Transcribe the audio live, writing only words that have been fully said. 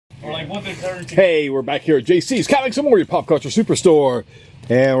Hey, we're back here at JC's Comics and More, your pop culture superstore.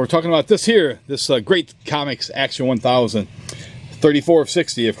 And we're talking about this here, this great comics Action 1000. 34 of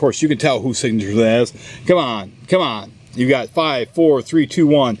 60. Of course, you can tell whose signature that is. Come on, come on. You got 5, 4, 3, 2,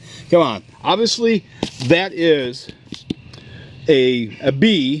 1. Come on. Obviously, that is a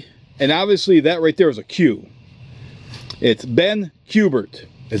B, and obviously that right there is a Q. It's Ben Kubert.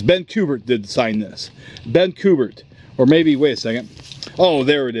 It's Ben Kubert did sign this. Ben Kubert. Or maybe, wait a second. Oh,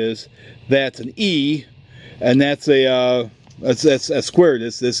 there it is. That's an E, and that's a that's squared.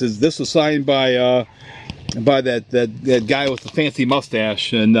 This was signed by that guy with the fancy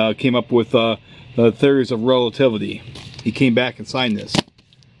mustache and came up with the theories of relativity. He came back and signed this.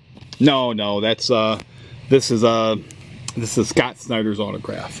 No, that's this is Scott Snyder's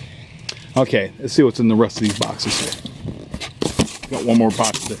autograph. Okay, let's see what's in the rest of these boxes here. Got one more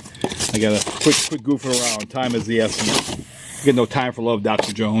box. I got a quick goofing around. Time is the essence. You get no time for love,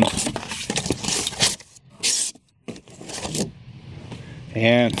 Dr. Jones.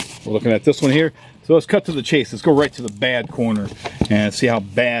 And we're looking at this one here. So let's cut to the chase. Let's go right to the bad corner and see how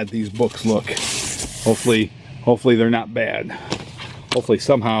bad these books look. Hopefully they're not bad. Hopefully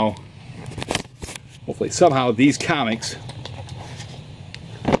somehow these comics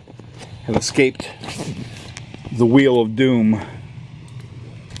have escaped the wheel of doom.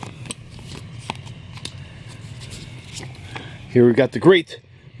 Here we've got the great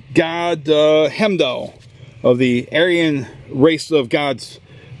god Heimdall of the Aryan race of gods,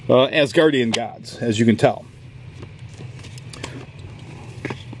 Asgardian gods, as you can tell.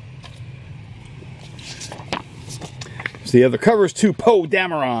 So the other covers to Poe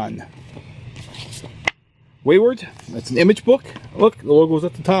Dameron. Wayward, that's an image book. Look, the logo's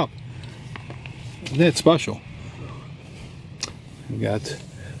at the top. Isn't that special? We got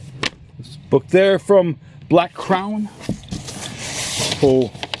this book there from Black Crown.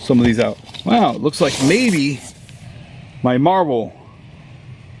 Pull some of these out. Wow, it looks like maybe my Marvel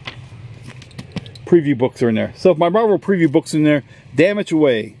preview books are in there. So if my Marvel preview books in there, damage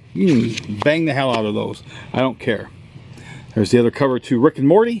away. You can bang the hell out of those. I don't care. There's the other cover to Rick and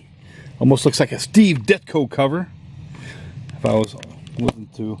Morty. Almost looks like a Steve Ditko cover. If I almost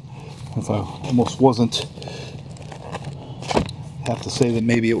wasn't, have to say that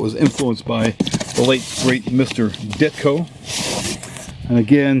maybe it was influenced by the late great Mr. Ditko. And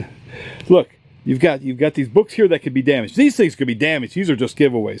again, look, you've got these books here that could be damaged. These things could be damaged. These are just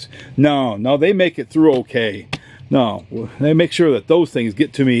giveaways. No, they make it through okay. No, they make sure that those things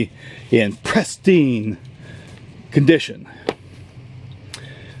get to me in pristine condition.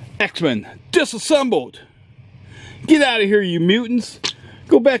 X-Men disassembled. Get out of here, you mutants.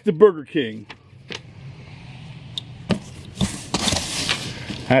 Go back to Burger King.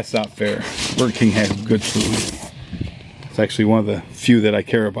 That's not fair. Burger King has good food. It's actually one of the few that I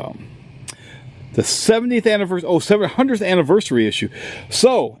care about. The 70th anniversary, 700th anniversary issue.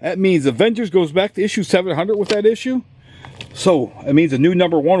 So that means Avengers goes back to issue 700 with that issue. So it means a new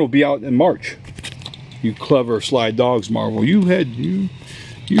 #1 will be out in March. You clever sly dogs, Marvel. You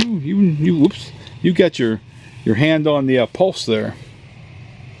whoops. You got your hand on the pulse there.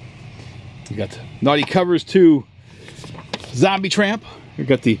 You got naughty covers to Zombie Tramp. You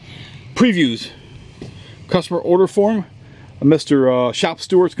got the previews, customer order form. Mr. Shop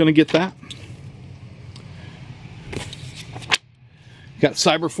Stewart's going to get that. You got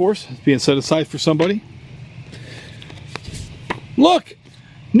Cyberforce being set aside for somebody. Look,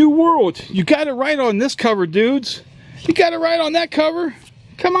 New World. You got it right on this cover, dudes. You got it right on that cover.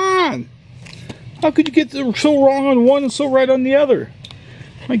 Come on. How could you get so wrong on one and so right on the other?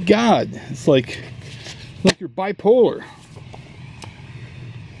 My God, it's like you're bipolar.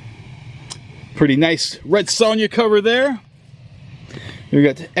 Pretty nice Red Sonja cover there. We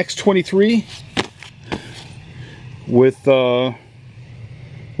got X-23 with that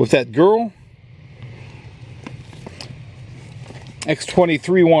girl. X-20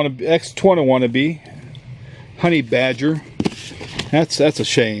 wannabe, Honey Badger. That's a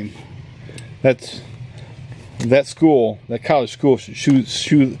shame. That school, that college school, should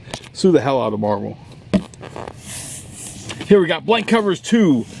sue the hell out of Marvel. Here we got blank covers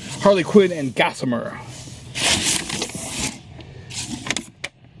to Harley Quinn and Gossamer.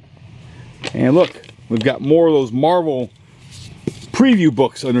 And look, we've got more of those Marvel preview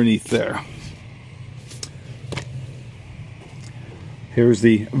books underneath there. Here's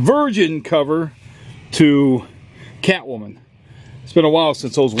the Virgin cover to Catwoman. It's been a while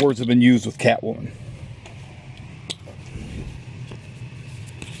since those words have been used with Catwoman.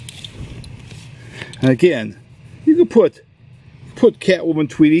 And again, you can put Catwoman,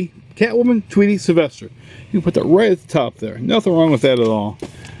 Tweety, Sylvester. You can put that right at the top there. Nothing wrong with that at all.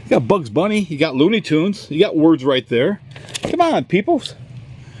 got Bugs Bunny, you got Looney Tunes, you got words right there. Come on, peoples.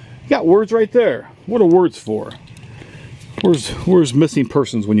 You got words right there. What are words for? Where's missing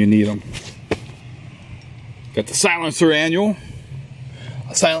persons when you need them? Got the Silencer Annual.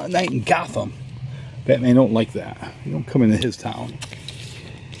 A Silent Night in Gotham. Batman don't like that. You don't come into his town.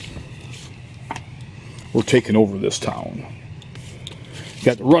 We're taking over this town.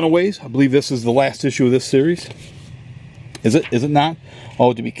 Got the Runaways. I believe this is the last issue of this series. Is it? Is it not?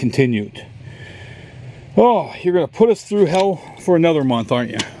 Oh, to be continued. Oh, you're going to put us through hell for another month,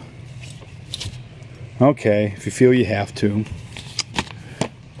 aren't you? Okay, if you feel you have to.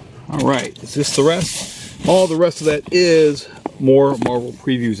 Alright, is this the rest? All the rest of that is more Marvel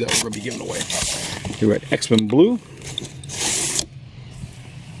previews that we're going to be giving away. Here we're at X-Men Blue.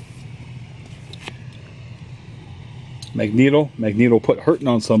 Magneto put hurting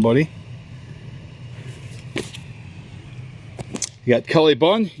on somebody. You got Kelly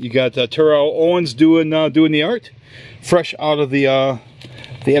Bunn. You got Terrell Owens doing the art, fresh out of the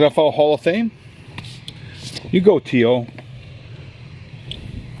NFL Hall of Fame. You go, T.O.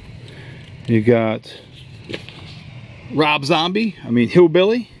 You got Rob Zombie.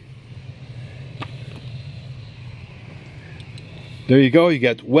 Hillbilly. There you go. You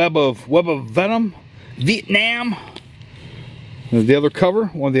got Web of Venom, Vietnam. The other cover,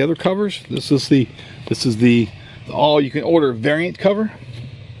 one of the other covers. This is the all you can order variant cover.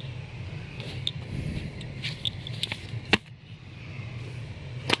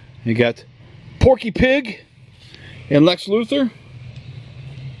 You got Porky Pig and Lex Luthor.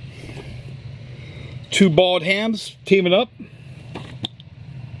 Two bald hams teaming up.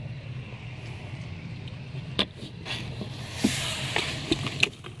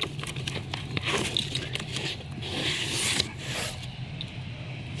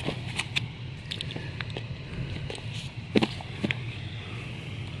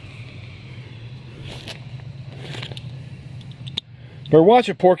 Better watch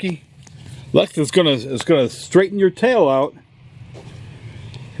it, Porky. Lex is gonna straighten your tail out.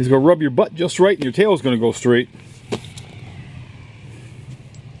 He's gonna rub your butt just right, and your tail is gonna go straight.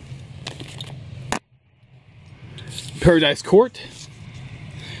 Paradise Court.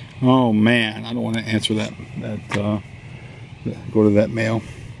 Oh man, I don't want to answer that. Go to that mail.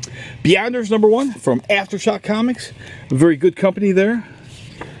 Beyonders #1 from Aftershock Comics. A very good company there.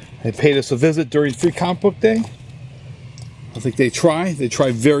 They paid us a visit during Free Comic Book Day. I think they try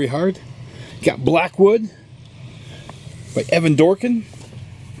very hard. Got Blackwood by Evan Dorkin.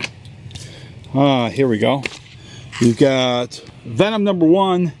 Here we go. You've got Venom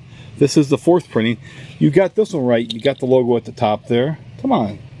 #1. This is the 4th printing. You got this one right. You got the logo at the top there. Come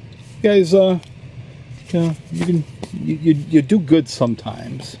on, you guys. You do good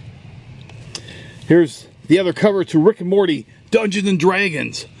sometimes. Here's the other cover to Rick and Morty Dungeons and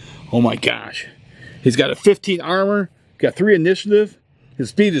Dragons. Oh my gosh, he's got a 15 armor. Got 3 initiative. His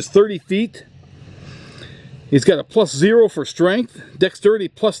speed is 30 feet. He's got a +0 for strength. Dexterity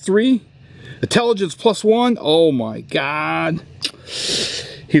 +3. Intelligence +1. Oh my god.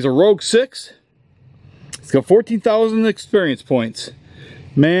 He's a rogue 6. He's got 14,000 experience points.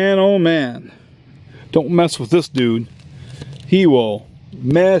 Man, oh man. Don't mess with this dude. He will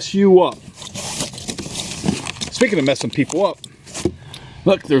mess you up. Speaking of messing people up,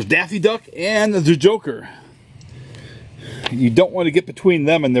 look, there's Daffy Duck and the Joker. You don't want to get between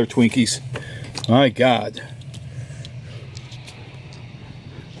them and their Twinkies. My God.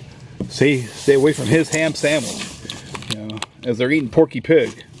 Stay away from his ham sandwich. You know, as they're eating Porky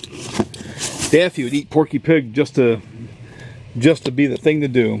Pig. Daffy would eat Porky Pig just to be the thing to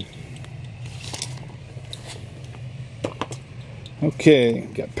do. Okay,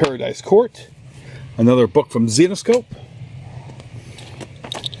 got Paradise Court. Another book from Zenoscope.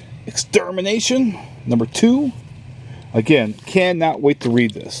 Extermination #2. Again, cannot wait to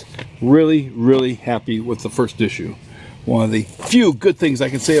read this. Really, really happy with the first issue. One of the few good things I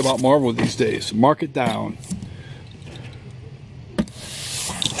can say about Marvel these days. Mark it down.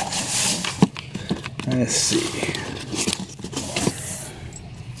 Let's see.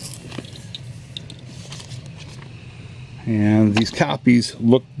 And these copies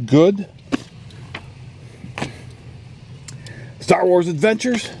look good. Star Wars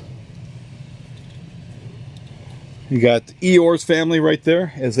Adventures. You got Eeyore's family right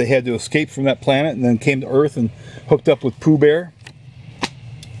there, as they had to escape from that planet and then came to Earth and hooked up with Pooh Bear.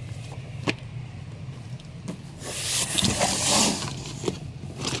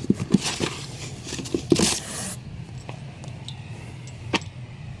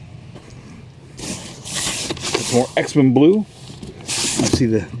 There's more X-Men Blue. I see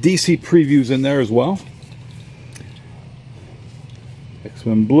the DC previews in there as well.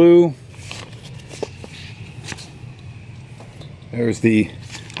 X-Men Blue. There's the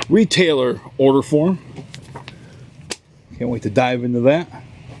retailer order form. Can't wait to dive into that.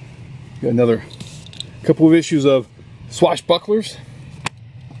 Got another couple of issues of Swashbucklers.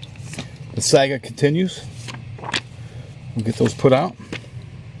 The saga continues. We'll get those put out.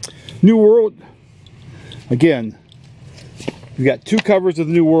 New World. Again, we've got 2 covers of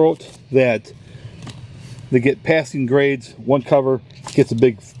the New World that they get passing grades. 1 cover gets a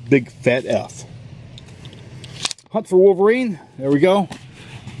big fat F. Hunt for Wolverine. There we go.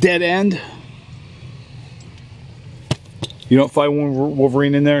 Dead End. You don't find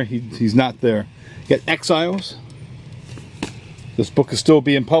Wolverine in there, he's not there. You got Exiles. This book is still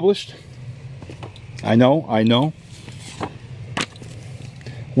being published. I know.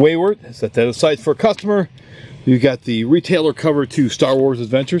 Wayward. Set that aside for a customer. You got the retailer cover to Star Wars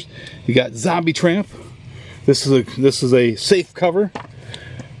Adventures. You got Zombie Tramp. This is a safe cover.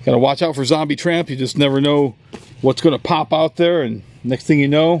 Gotta watch out for Zombie Tramp. You just never know what's gonna pop out there, and next thing you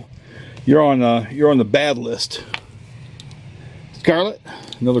know, you're on the bad list. Scarlet,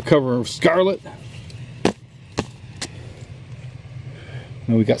 another cover of Scarlet.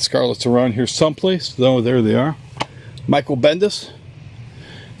 Now we got Scarlets around here someplace. Oh, there they are. Michael Bendis.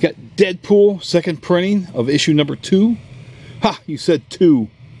 Got Deadpool, second printing of issue number 2. Ha! You said 2.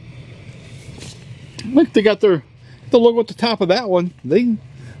 Look, they got the logo at the top of that one. They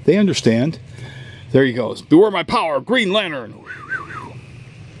understand. There he goes. Beware My Power, Green Lantern.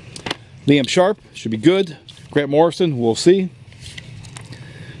 Liam Sharp should be good. Grant Morrison, we'll see.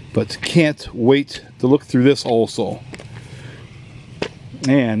 But can't wait to look through this also.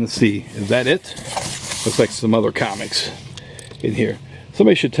 And let's see, is that it? Looks like some other comics in here.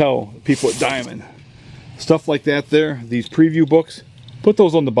 Somebody should tell people at Diamond, stuff like that there, these preview books, put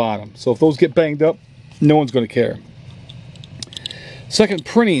those on the bottom. So if those get banged up, no one's going to care. Second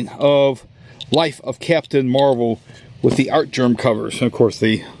printing of Life of Captain Marvel with the art germ covers. And of course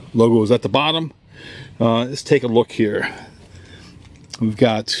the logo is at the bottom. Let's take a look here. We've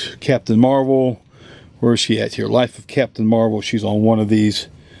got Captain Marvel. Where is she at here? Life of Captain Marvel. She's on one of these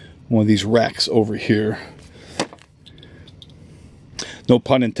racks over here. No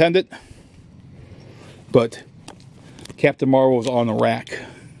pun intended. But Captain Marvel is on the rack.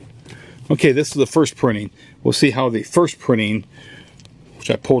 Okay, this is the first printing. We'll see how the first printing,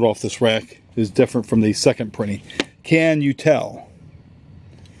 which I pulled off this rack, is different from the second printing. Can you tell?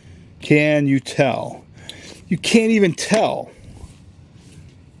 Can you tell? You can't even tell.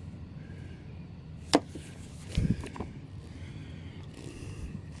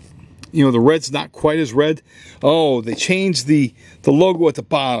 You know, the red's not quite as red. Oh, they changed the logo at the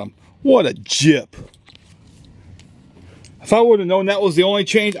bottom. What a jip. If I would have known that was the only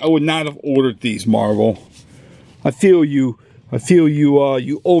change, I would not have ordered these, Marvel. I feel you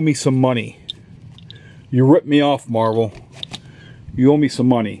owe me some money. You ripped me off, Marvel. You owe me some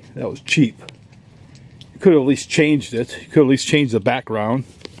money. That was cheap. You could have at least changed it. You could at least change the background.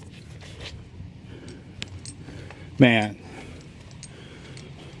 Man.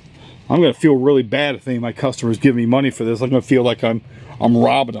 I'm going to feel really bad if any of my customers give me money for this. I'm going to feel like I'm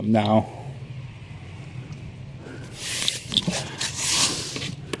robbing them now.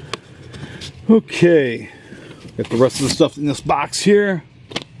 Okay. Got the rest of the stuff in this box here.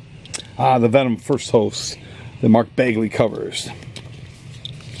 The Venom First Host. The Mark Bagley covers.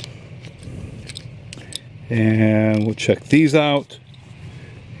 And we'll check these out.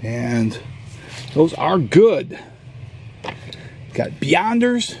 And those are good. Got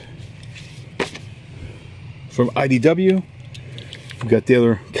Beyonders from IDW. We've got the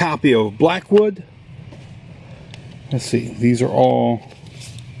other copy of Blackwood. Let's see, these are all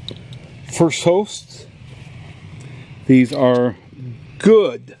First Hosts. These are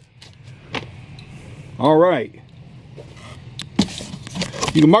good. All right.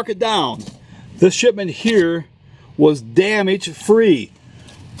 You can mark it down. This shipment here was damage free.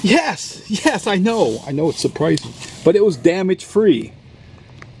 Yes, I know it's surprising, but it was damage free.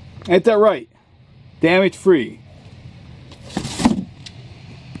 Ain't that right? Damage free.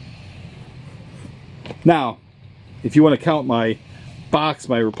 Now, if you want to count my box,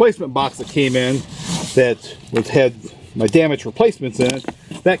 my replacement box that came in, that had my damaged replacements in it,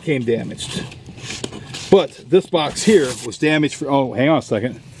 that came damaged. But this box here was damaged for. Oh, hang on a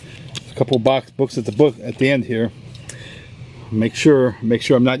second. There's a couple of books at the end here. Make sure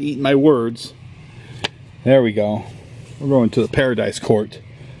I'm not eating my words. There we go. We're going to the Paradise Court.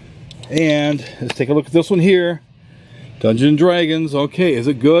 And let's take a look at this one here. Dungeons & Dragons. Okay, is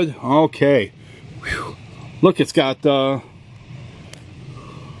it good? Okay. Whew. Look, it's got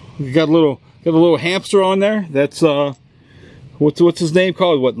we got a little hamster on there. That's what's his name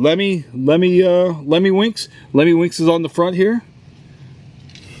called? What, Lemmy Winks? Lemmy Winks is on the front here.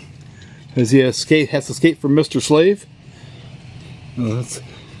 As he has to escape from Mr. Slave. That's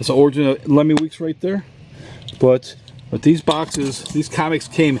the origin of Lemmy Winks right there. But these boxes, these comics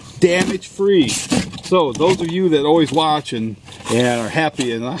came damage free. So those of you that always watch and are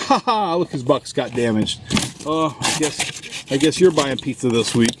happy and haha, look, his box got damaged. I guess you're buying pizza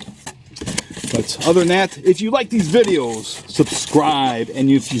this week. But other than that, if you like these videos, subscribe. And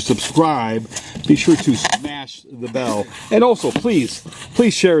if you subscribe, be sure to smash the bell. And also, please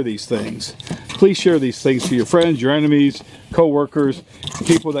share these things. Please share these things to your friends, your enemies, co-workers,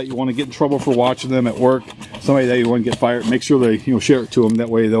 people that you want to get in trouble for watching them at work, somebody that you want to get fired. Make sure they share it to them. That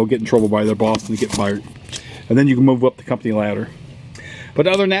way they'll get in trouble by their boss and get fired. And then you can move up the company ladder. But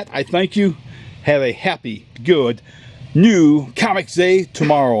other than that, I thank you. Have a happy, good, new Comics Day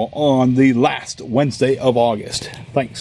tomorrow on the last Wednesday of August. Thanks.